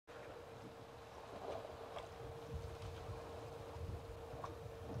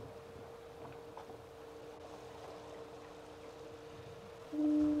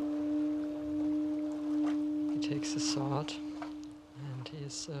takes a sword and he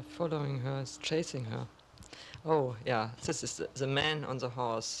is following her, is chasing her. Oh, yeah, this is the man on the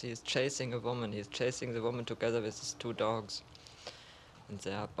horse. He is chasing a woman. He is chasing the woman together with his two dogs. And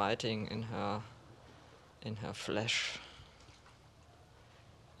they are biting in her flesh.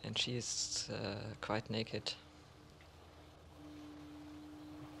 And she is quite naked.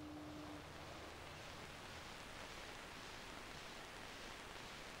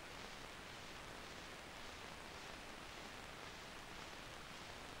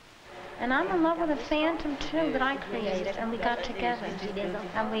 And I'm in love with a phantom, too, that I created, and we got together.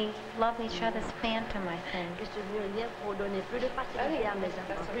 And we love each other's phantom, I think.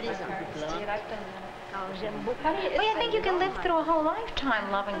 Well, I think you can live through a whole lifetime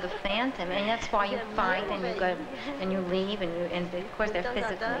loving the phantom, and that's why you fight, and you go, and you leave, and of course they're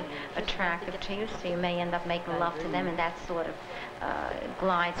physically attractive to you, so you may end up making love to them, and that sort of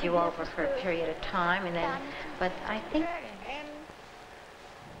glides you over for a period of time, and then, but I think